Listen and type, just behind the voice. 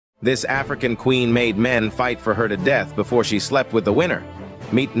This African queen made men fight for her to death before she slept with the winner,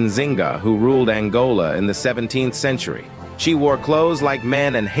 Mitten Zinga, who ruled Angola in the 17th century. She wore clothes like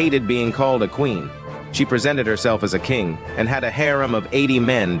men and hated being called a queen. She presented herself as a king and had a harem of 80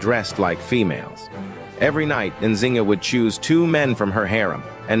 men dressed like females. Every night, Nzinga would choose 2 men from her harem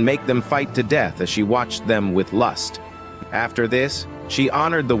and make them fight to death as she watched them with lust. After this, she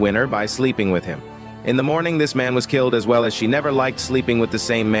honored the winner by sleeping with him. In the morning, this man was killed, as well as she never liked sleeping with the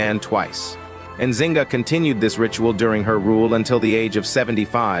same man twice. Nzinga continued this ritual during her rule until the age of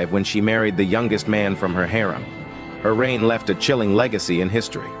 75, when she married the youngest man from her harem. Her reign left a chilling legacy in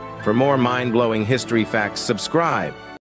history. For more mind-blowing history facts, subscribe.